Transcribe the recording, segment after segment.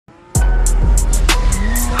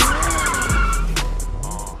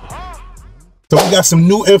So we got some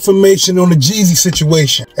new information on the Jeezy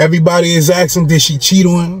situation. Everybody is asking, did she cheat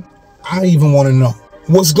on him? I even want to know.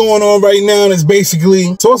 What's going on right now is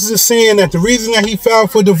basically sources are saying that the reason that he filed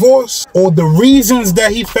for divorce, or the reasons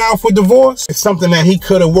that he filed for divorce, is something that he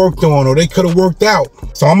could have worked on, or they could have worked out.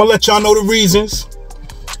 So I'm gonna let y'all know the reasons.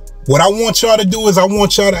 What I want y'all to do is I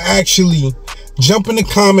want y'all to actually jump in the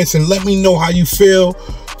comments and let me know how you feel.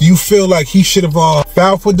 Do you feel like he should have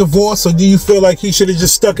filed for divorce, or do you feel like he should have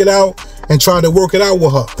just stuck it out and tried to work it out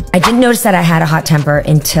with her? I didn't notice that I had a hot temper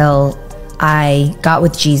until I got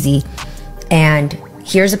with Jeezy, and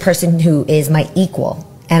here's a person who is my equal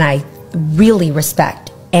and I really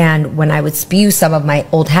respect. And when I would spew some of my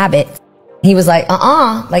old habits, he was like,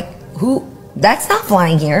 like, who? That's not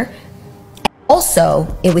flying here. Also,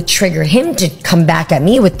 it would trigger him to come back at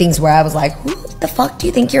me with things where I was like, who the fuck do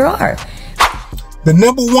you think you are? The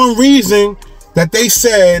number one reason that they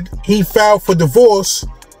said he filed for divorce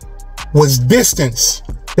was distance.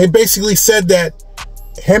 They basically said that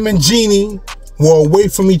him and Jeannie were away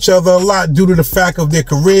from each other a lot due to the fact of their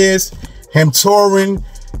careers, him touring,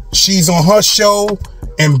 she's on her show,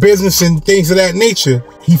 and business and things of that nature.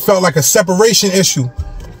 He felt like a separation issue.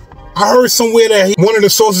 I heard somewhere that one of the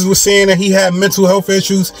sources was saying that he had mental health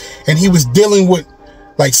issues and he was dealing with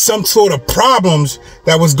like some sort of problems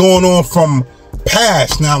that was going on from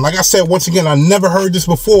past. Now, like I said, once again, I never heard this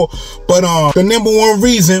before, but the number one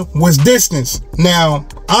reason was distance. Now,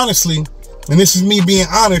 honestly, and this is me being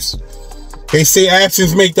honest, they say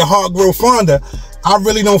actions make the heart grow fonder. I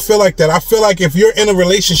really don't feel like that. I feel like if you're in a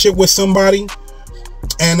relationship with somebody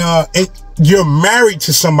and you're married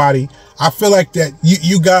to somebody, I feel like that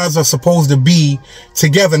you guys are supposed to be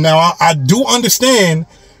together. Now, I do understand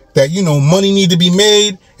that, you know, money need to be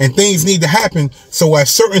made and things need to happen. So at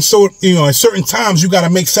certain times you got to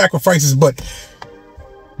make sacrifices, but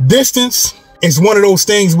distance is one of those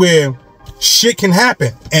things where shit can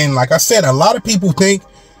happen. And like I said, a lot of people think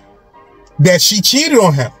that she cheated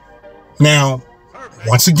on him. Now,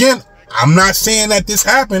 once again, I'm not saying that this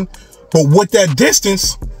happened, but with that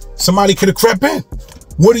distance, somebody could have crept in.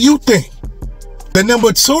 What do you think? The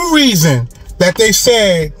number two reason that they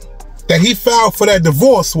said that he filed for that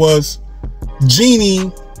divorce was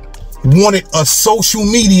Jeannie wanted a social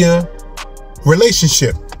media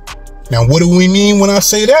relationship. Now, what do we mean when I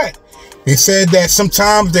say that? They said that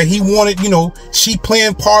sometimes that he wanted, you know, she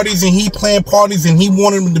planned parties and he planned parties and he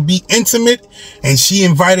wanted them to be intimate, and she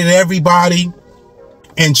invited everybody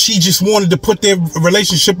and she just wanted to put their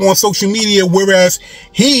relationship on social media, whereas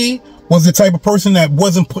he was the type of person that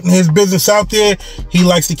wasn't putting his business out there. He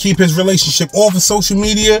likes to keep his relationship off of social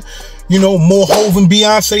media, you know, more Hov and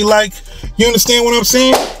Beyonce like. You understand what I'm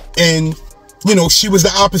saying? And, you know, she was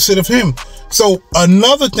the opposite of him. So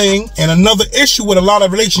another thing and another issue with a lot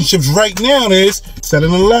of relationships right now is, said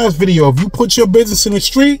in the last video, if you put your business in the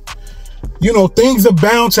street, you know, things are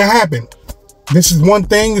bound to happen. This is one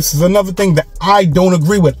thing. This is another thing that I don't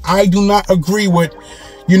agree with. I do not agree with,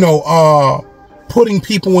 you know, putting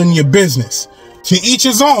people in your business. To each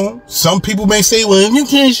his own. Some people may say, well, if you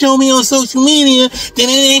can't show me on social media, then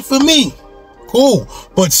it ain't for me. Cool.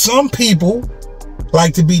 But some people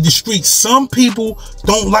like to be discreet. Some people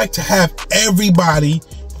don't like to have everybody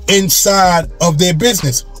inside of their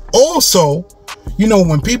business. Also, you know,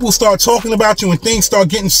 when people start talking about you and things start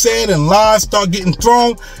getting said and lies start getting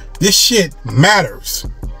thrown, this shit matters.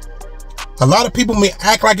 A lot of people may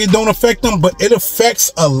act like it don't affect them, but it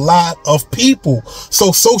affects a lot of people.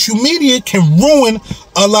 So social media can ruin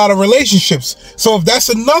a lot of relationships. So if that's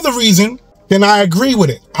another reason, then I agree with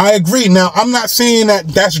it. I agree. Now, I'm not saying that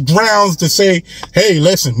that's grounds to say, hey,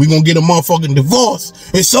 listen, we're going to get a motherfucking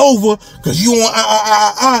divorce. It's over because you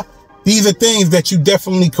want, These are things that you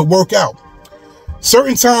definitely could work out.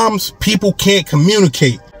 Certain times people can't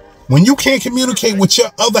communicate. When you can't communicate with your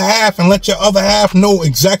other half and let your other half know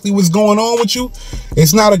exactly what's going on with you,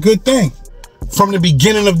 it's not a good thing. From the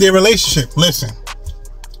beginning of their relationship, listen,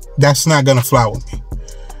 that's not going to fly with me.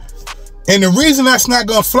 And the reason that's not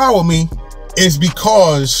going to fly with me is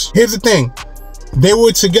because, here's the thing, they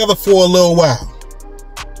were together for a little while.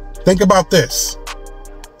 Think about this.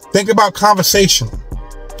 Think about conversation.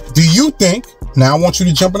 Do you think, now I want you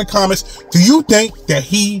to jump in the comments, do you think that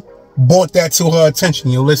he brought that to her attention?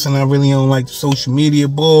 Yo, listen, I really don't like the social media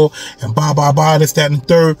bull and blah, this, that, and the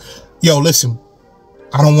third. Yo, listen,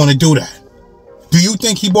 I don't want to do that. Do you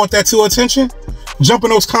think he brought that to her attention? Jump in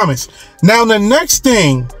those comments. Now, the next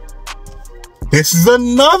thing, this is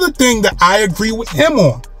another thing that I agree with him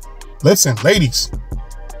on. Listen, ladies,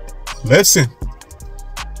 listen.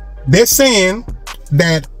 They're saying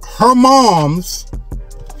that her mom's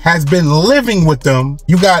has been living with them.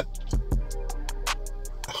 You got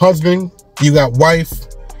husband, you got wife,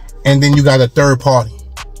 and then you got a third party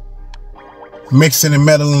mixing and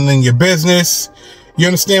meddling in your business. You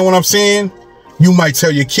understand what I'm saying? You might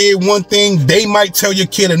tell your kid one thing, they might tell your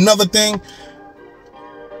kid another thing.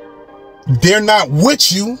 They're not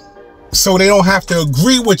with you, so they don't have to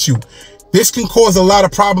agree with you. This can cause a lot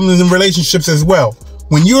of problems in relationships as well.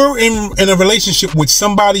 When you're in a relationship with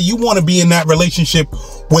somebody, you want to be in that relationship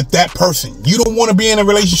with that person. You don't want to be in a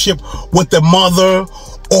relationship with the mother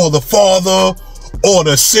or the father or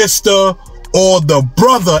the sister or the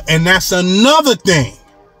brother. And that's another thing.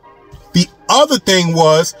 The other thing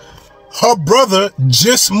was her brother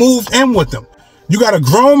just moved in with them. You got a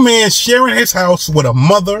grown man sharing his house with a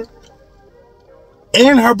mother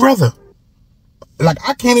and her brother. Like,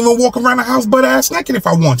 I can't even walk around the house butt ass naked if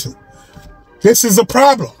I want to. This is a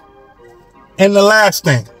problem. And the last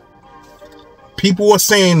thing, people were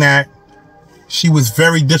saying that she was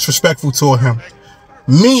very disrespectful to him.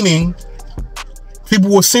 Meaning,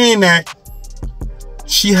 people were saying that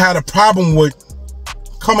she had a problem with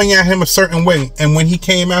coming at him a certain way. And when he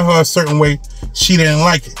came at her a certain way, she didn't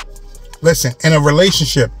like it. Listen, in a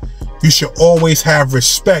relationship, you should always have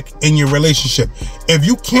respect in your relationship. If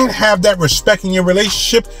you can't have that respect in your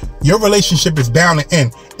relationship is bound to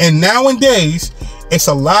end. And nowadays, it's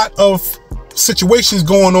a lot of situations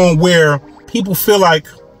going on where people feel like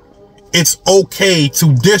it's okay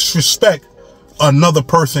to disrespect another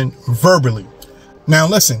person verbally. Now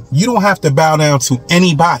listen, you don't have to bow down to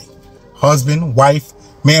anybody. Husband, wife,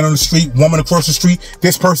 man on the street, woman across the street,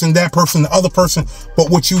 this person, that person, the other person.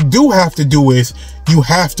 But what you do have to do is you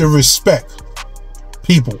have to respect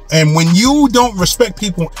people. And when you don't respect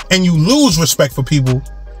people and you lose respect for people,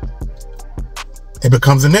 it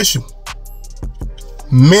becomes an issue.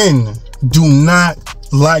 Men do not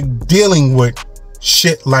like dealing with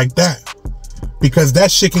shit like that, because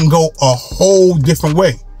that shit can go a whole different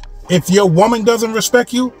way. If your woman doesn't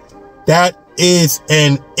respect you, that is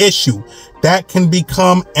an issue. That can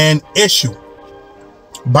become an issue.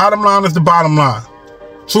 Bottom line is the bottom line.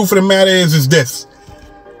 Truth of the matter is this.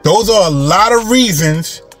 Those are a lot of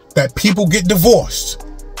reasons that people get divorced.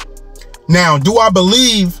 Now, do I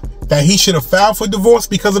believe that he should have filed for divorce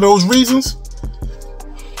because of those reasons?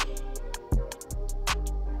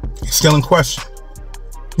 It's still in question.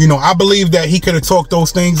 You know, I believe that he could have talked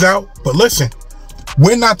those things out. But listen,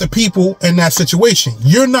 we're not the people in that situation.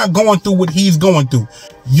 You're not going through what he's going through.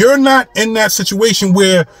 You're not in that situation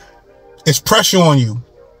where it's pressure on you.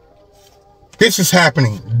 This is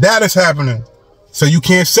happening. That is happening. So you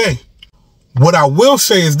can't say. What I will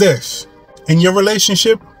say is this. In your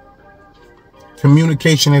relationship,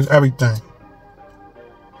 communication is everything.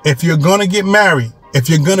 If you're going to get married, if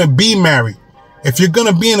you're going to be married, if you're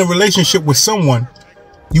going to be in a relationship with someone,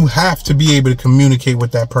 you have to be able to communicate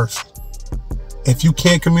with that person. If you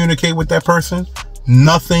can't communicate with that person,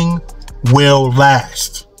 nothing will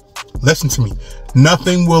last. Listen to me.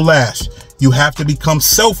 Nothing will last. You have to become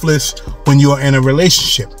selfless when you're in a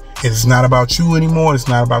relationship. It is not about you anymore. It's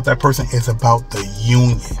not about that person. It's about the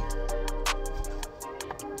union.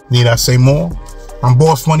 Need I say more? I'm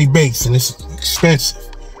Boss Money Bass, and this is expensive.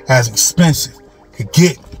 As expensive could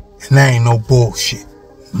get, and that ain't no bullshit.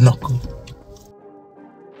 Knuckle.